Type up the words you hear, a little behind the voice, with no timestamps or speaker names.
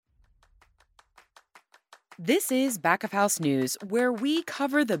This is Back of House News, where we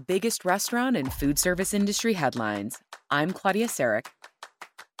cover the biggest restaurant and food service industry headlines. I'm Claudia Sarek.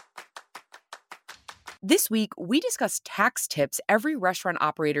 This week, we discuss tax tips every restaurant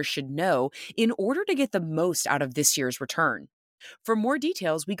operator should know in order to get the most out of this year's return. For more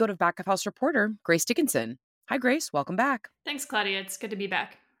details, we go to Back of House reporter Grace Dickinson. Hi, Grace. Welcome back. Thanks, Claudia. It's good to be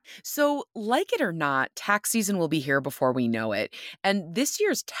back. So, like it or not, tax season will be here before we know it. And this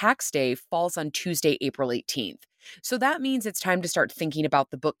year's tax day falls on Tuesday, April 18th. So that means it's time to start thinking about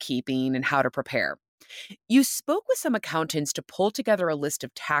the bookkeeping and how to prepare. You spoke with some accountants to pull together a list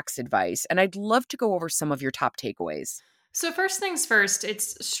of tax advice, and I'd love to go over some of your top takeaways. So, first things first,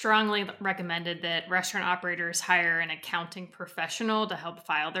 it's strongly recommended that restaurant operators hire an accounting professional to help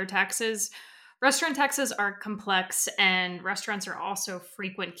file their taxes. Restaurant taxes are complex, and restaurants are also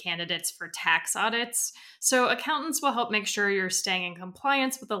frequent candidates for tax audits. So, accountants will help make sure you're staying in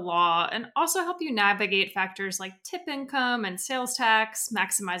compliance with the law and also help you navigate factors like tip income and sales tax,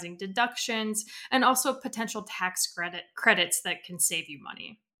 maximizing deductions, and also potential tax credits that can save you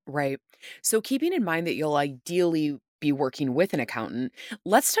money. Right. So, keeping in mind that you'll ideally be working with an accountant,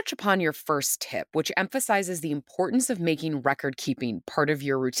 let's touch upon your first tip, which emphasizes the importance of making record keeping part of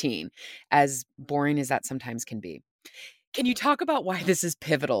your routine, as boring as that sometimes can be. Can you talk about why this is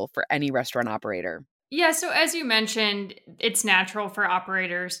pivotal for any restaurant operator? Yeah, so as you mentioned, it's natural for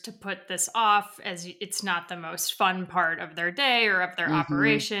operators to put this off as it's not the most fun part of their day or of their Hmm.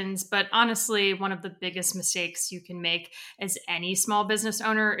 operations. But honestly, one of the biggest mistakes you can make as any small business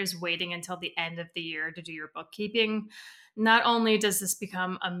owner is waiting until the end of the year to do your bookkeeping. Not only does this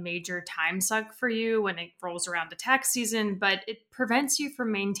become a major time suck for you when it rolls around to tax season, but it prevents you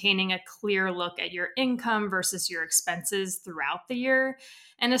from maintaining a clear look at your income versus your expenses throughout the year,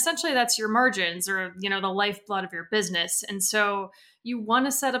 and essentially that's your margins or the lifeblood of your business. And so you want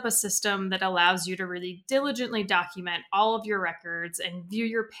to set up a system that allows you to really diligently document all of your records and view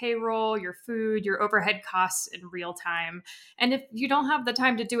your payroll, your food, your overhead costs in real time. And if you don't have the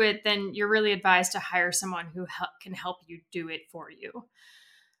time to do it, then you're really advised to hire someone who can help you do it for you.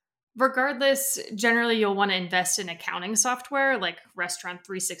 Regardless, generally you'll want to invest in accounting software like Restaurant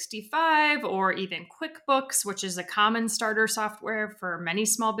 365 or even QuickBooks, which is a common starter software for many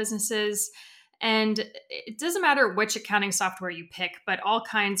small businesses. And it doesn't matter which accounting software you pick, but all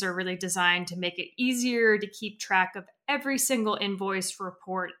kinds are really designed to make it easier to keep track of every single invoice,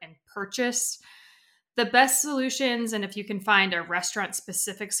 report, and purchase. The best solutions, and if you can find a restaurant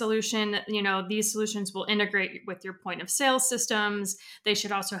specific solution, these solutions will integrate with your point of sale systems. They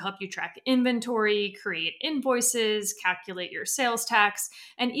should also help you track inventory, create invoices, calculate your sales tax,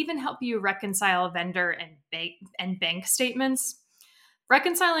 and even help you reconcile vendor and bank statements.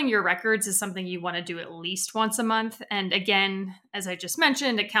 Reconciling your records is something you want to do at least once a month. And again, as I just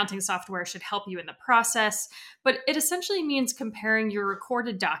mentioned, accounting software should help you in the process, but it essentially means comparing your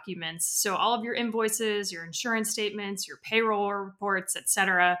recorded documents, so all of your invoices, your insurance statements, your payroll reports,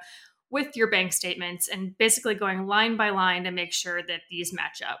 etc., with your bank statements and basically going line by line to make sure that these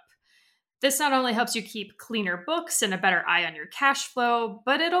match up. This not only helps you keep cleaner books and a better eye on your cash flow,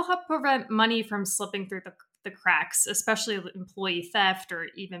 but it'll help prevent money from slipping through the cracks, especially employee theft or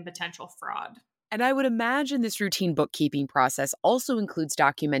even potential fraud. And I would imagine this routine bookkeeping process also includes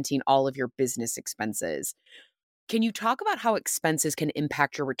documenting all of your business expenses. Can you talk about how expenses can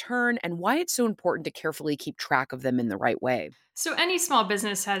impact your return and why it's so important to carefully keep track of them in the right way? So, any small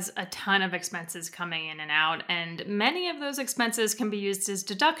business has a ton of expenses coming in and out, and many of those expenses can be used as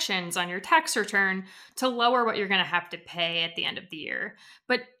deductions on your tax return to lower what you're going to have to pay at the end of the year.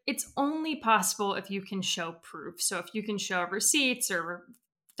 But it's only possible if you can show proof. So, if you can show receipts or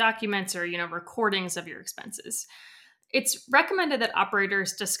documents or recordings of your expenses. It's recommended that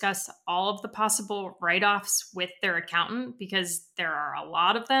operators discuss all of the possible write offs with their accountant because there are a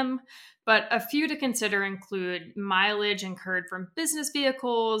lot of them. But a few to consider include mileage incurred from business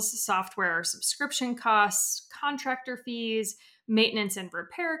vehicles, software or subscription costs, contractor fees, maintenance and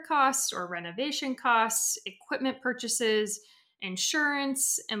repair costs or renovation costs, equipment purchases,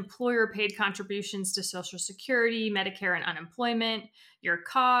 insurance, employer paid contributions to Social Security, Medicare, and unemployment, your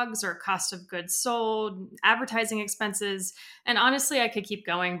COGS or cost of goods sold, advertising expenses, and honestly, I could keep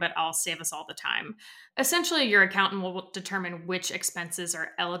going, but I'll save us all the time. Essentially, your accountant will determine which expenses are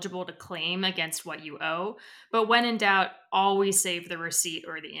eligible to claim against what you owe, but when in doubt, always save the receipt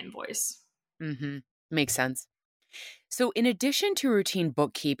or the invoice. Hmm. Makes sense. So, in addition to routine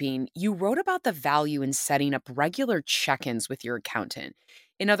bookkeeping, you wrote about the value in setting up regular check ins with your accountant.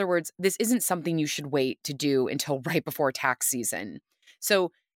 In other words, this isn't something you should wait to do until right before tax season.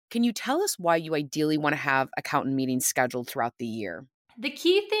 So, can you tell us why you ideally want to have accountant meetings scheduled throughout the year? The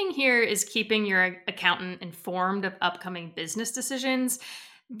key thing here is keeping your accountant informed of upcoming business decisions.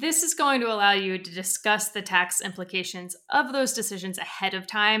 This is going to allow you to discuss the tax implications of those decisions ahead of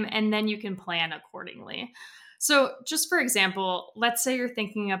time, and then you can plan accordingly. So, just for example, let's say you're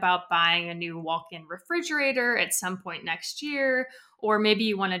thinking about buying a new walk in refrigerator at some point next year, or maybe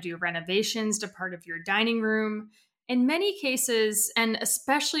you want to do renovations to part of your dining room. In many cases, and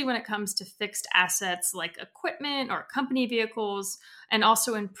especially when it comes to fixed assets like equipment or company vehicles, and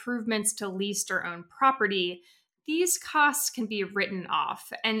also improvements to leased or owned property, these costs can be written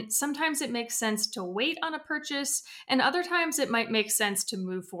off. And sometimes it makes sense to wait on a purchase, and other times it might make sense to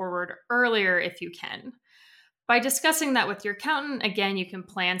move forward earlier if you can. By discussing that with your accountant, again, you can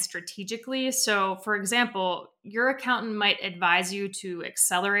plan strategically. So, for example, your accountant might advise you to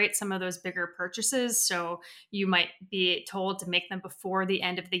accelerate some of those bigger purchases. So, you might be told to make them before the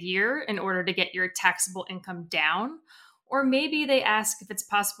end of the year in order to get your taxable income down. Or maybe they ask if it's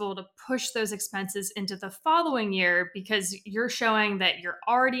possible to push those expenses into the following year because you're showing that you're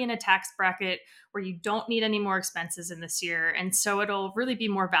already in a tax bracket where you don't need any more expenses in this year. And so it'll really be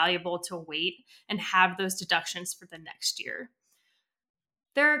more valuable to wait and have those deductions for the next year.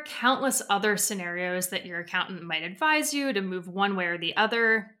 There are countless other scenarios that your accountant might advise you to move one way or the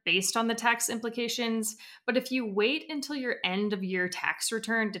other based on the tax implications. But if you wait until your end of year tax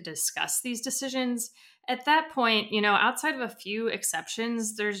return to discuss these decisions, at that point, outside of a few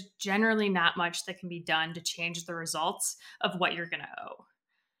exceptions, there's generally not much that can be done to change the results of what you're going to owe.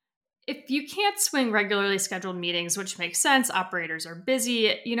 If you can't swing regularly scheduled meetings, which makes sense, operators are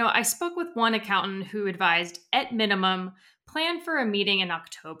busy. I spoke with one accountant who advised, at minimum, plan for a meeting in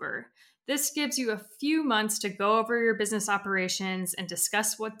October. This gives you a few months to go over your business operations and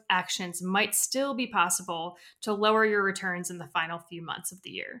discuss what actions might still be possible to lower your returns in the final few months of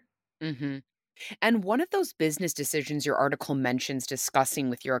the year. Hmm. And one of those business decisions your article mentions discussing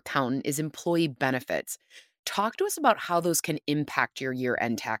with your accountant is employee benefits. Talk to us about how those can impact your year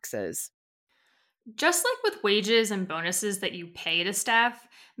end taxes. Just like with wages and bonuses that you pay to staff,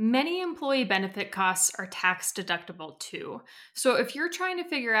 many employee benefit costs are tax deductible too. So if you're trying to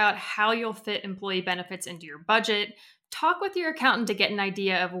figure out how you'll fit employee benefits into your budget, talk with your accountant to get an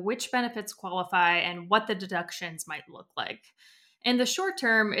idea of which benefits qualify and what the deductions might look like. In the short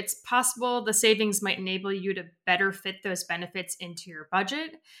term, it's possible the savings might enable you to better fit those benefits into your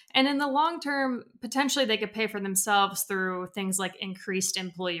budget. And in the long term, potentially they could pay for themselves through things like increased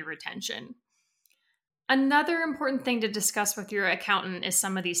employee retention. Another important thing to discuss with your accountant is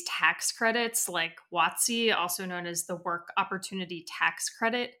some of these tax credits, like WOTC, also known as the Work Opportunity Tax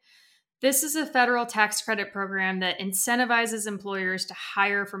Credit. This is a federal tax credit program that incentivizes employers to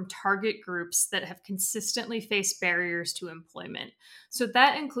hire from target groups that have consistently faced barriers to employment. So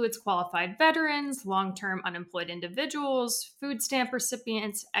that includes qualified veterans, long term unemployed individuals, food stamp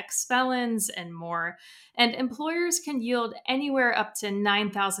recipients, ex felons, and more. And employers can yield anywhere up to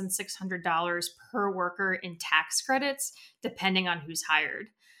 $9,600 per worker in tax credits, depending on who's hired.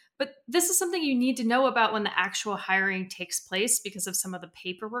 But this is something you need to know about when the actual hiring takes place because of some of the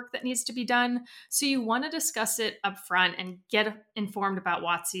paperwork that needs to be done. So you want to discuss it up front and get informed about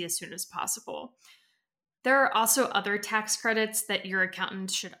WOTC as soon as possible. There are also other tax credits that your accountant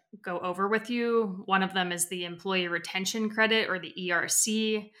should go over with you. One of them is the Employee Retention Credit, or the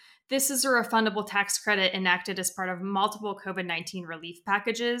ERC. This is a refundable tax credit enacted as part of multiple COVID-19 relief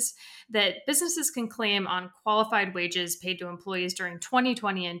packages that businesses can claim on qualified wages paid to employees during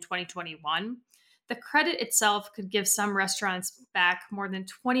 2020 and 2021. The credit itself could give some restaurants back more than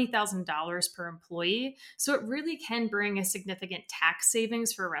 $20,000 per employee, so it really can bring a significant tax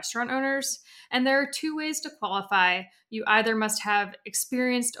savings for restaurant owners. And there are two ways to qualify. You either must have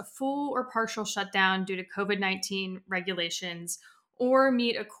experienced a full or partial shutdown due to COVID-19 regulations or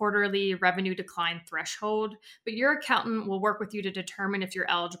meet a quarterly revenue decline threshold, but your accountant will work with you to determine if you're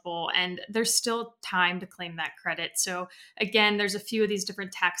eligible, and there's still time to claim that credit. So, again, there's a few of these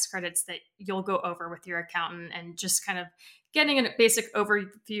different tax credits that you'll go over with your accountant, and just kind of getting a basic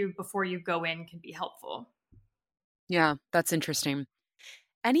overview before you go in can be helpful. Yeah, that's interesting.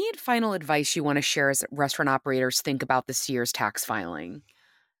 Any final advice you want to share as restaurant operators think about this year's tax filing?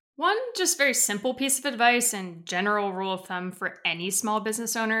 One just very simple piece of advice and general rule of thumb for any small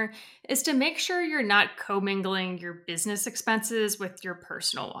business owner is to make sure you're not commingling your business expenses with your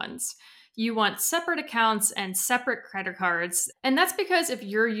personal ones. You want separate accounts and separate credit cards. And that's because if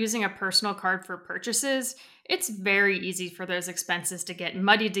you're using a personal card for purchases, it's very easy for those expenses to get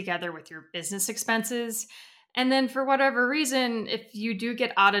muddied together with your business expenses. And then, for whatever reason, if you do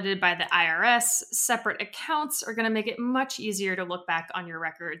get audited by the IRS, separate accounts are going to make it much easier to look back on your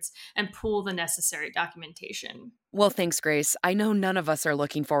records and pull the necessary documentation. Well, thanks, Grace. I know none of us are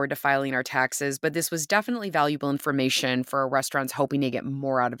looking forward to filing our taxes, but this was definitely valuable information for restaurants hoping to get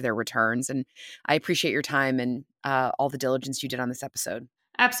more out of their returns. And I appreciate your time and all the diligence you did on this episode.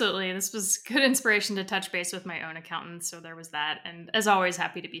 Absolutely. This was good inspiration to touch base with my own accountant. So there was that. And as always,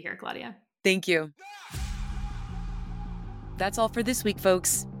 happy to be here, Claudia. Thank you. That's all for this week,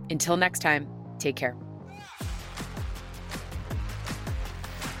 folks. Until next time, take care.